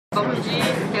Acabamos de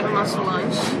ter o nosso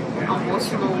lanche,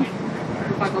 almoço no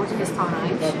vagão de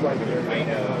restaurante.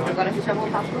 Agora a gente vai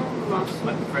voltar pro nosso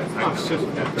quarto.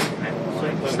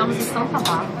 Estamos em Santa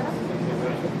Bárbara.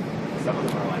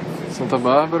 Santa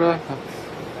Bárbara.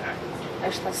 A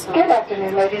estação. Good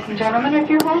afternoon, ladies and gentlemen. If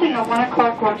you're holding a 1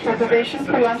 o'clock lunch reservation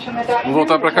for lunch in the dining room, Vamos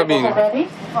voltar pra cabine.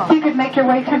 You could make your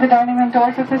way to the dining room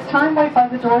doors at this time. Wait by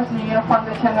the doors and the uniformed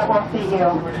attendant will see you.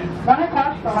 1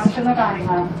 o'clock for lunch in the dining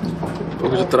room. Um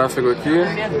pouco de tráfego aqui.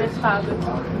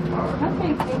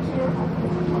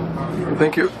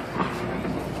 Thank you.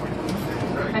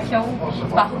 Aqui é o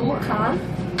Parlour Car.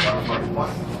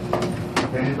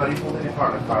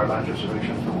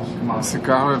 Esse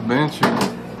carro é bem antigo.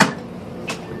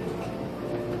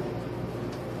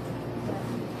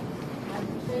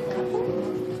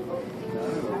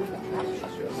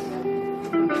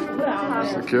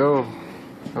 Esse aqui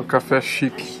é o café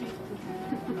chique.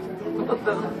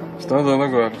 Está andando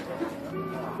agora.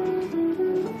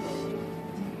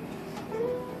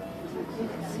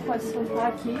 Você pode sentar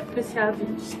aqui, apreciar a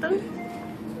vista.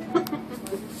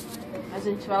 A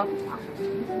gente vai lá pro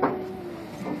quarto.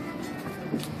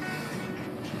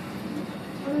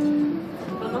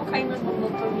 Pra não cair na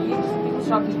monotonia, tem uns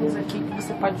joguinhos aqui que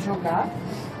você pode jogar.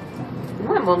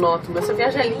 Não é monótono, essa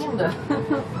viagem é linda.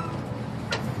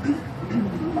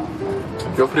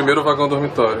 Aqui é o primeiro vagão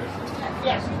dormitório.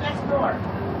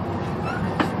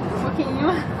 Um pouquinho.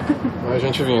 Mais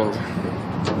gente vindo.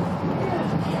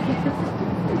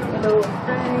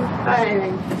 Ai,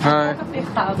 um Hi. pouco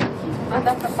apertado aqui, mas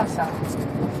dá pra passar.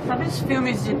 Sabe os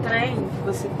filmes de trem que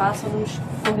você passa nos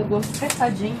corredores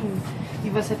apertadinhos e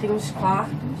você tem uns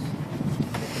quartos?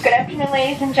 Good afternoon,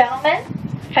 ladies and gentlemen.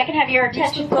 If I can have your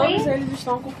attention, Todos please. eles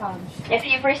estão ocupados. If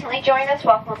you've recently joined us,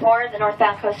 welcome aboard the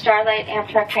northbound Coast Starlight,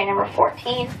 Amtrak train number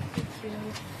 14.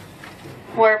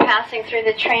 We're passing through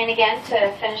the train again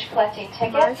to finish collecting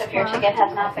tickets. If your ticket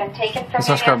has not been taken from you,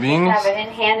 Essas please cabines. have it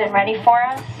in hand and ready for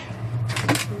us.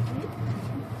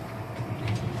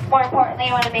 More importantly,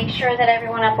 I want to make sure that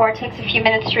everyone on board takes a few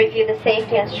minutes to review the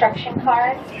safety instruction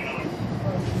card.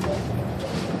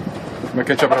 Como é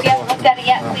que a gente abre If you a haven't porta? looked at it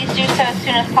yet, please do so as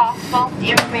soon as possible.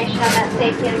 The information on that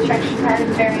safety instruction card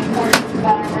is very important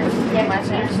about our emergency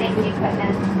exit and safety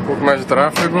equipment. Um pouco mais de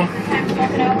tráfego. Time to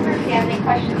look it over. If you have any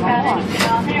questions about anything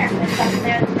on there, if something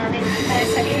there's nothing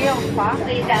Esse aqui é o quarto.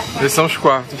 please ask. Esses são os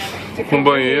quartos. Com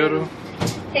banheiro.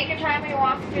 Take your time when you're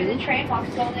walking through the train. Walk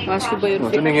slowly. Eu acho que o banheiro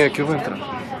Não tem fica ninguém aqui, eu vou entrar.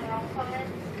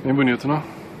 Bem bonito, não?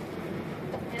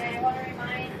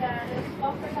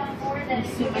 Em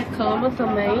cima é cama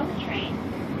também.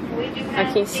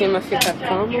 Aqui em cima fica a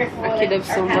cama. Aqui deve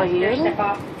ser um banheiro.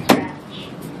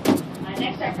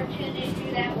 Next opportunity to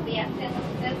do that will be at San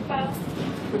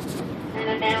Francisco. An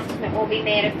announcement will be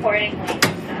made accordingly.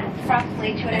 It's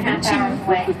approximately 2.5 hours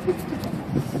away.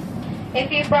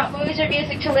 If you brought movies or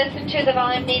music to listen to, the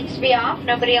volume needs to be off.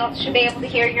 Nobody else should be able to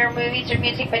hear your movies or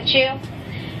music but you.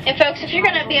 And folks, if you're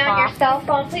going to be on your cell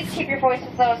phone, please keep your voice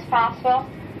as low as possible.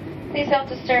 Please don't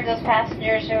disturb those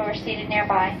passengers who are seated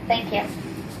nearby. Thank you.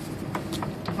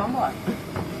 Vamos lá.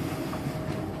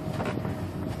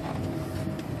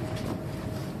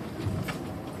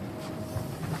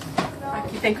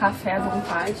 Aqui tem café à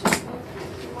vontade.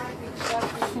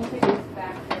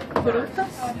 Frutas.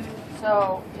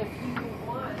 So if you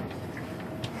want,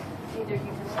 either you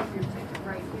can leave your ticket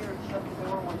right here and shut the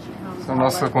door when she comes. Essa é a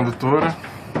nossa condutora.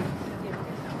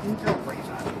 Don't worry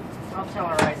about it. I'll tell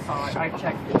her I saw it. I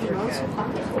checked it. You're good.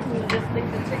 Just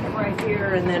leave the ticket right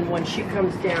here, and then when she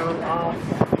comes down, I'll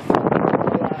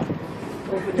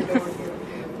open the door here.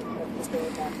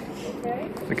 Okay?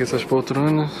 Aqui essas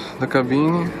poltronas da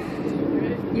cabine.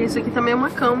 E isso aqui também é uma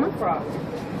cama.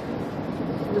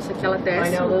 Isso aqui ela I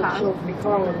desce know no that she'll caso. be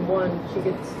calling one.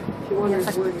 She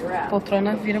wonders where you're A at.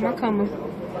 poltrona vira uma cama. In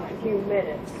a few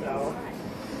minutes, so.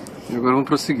 E agora vamos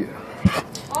prosseguir.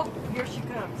 Oh, here she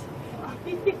comes.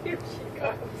 Here she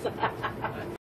comes.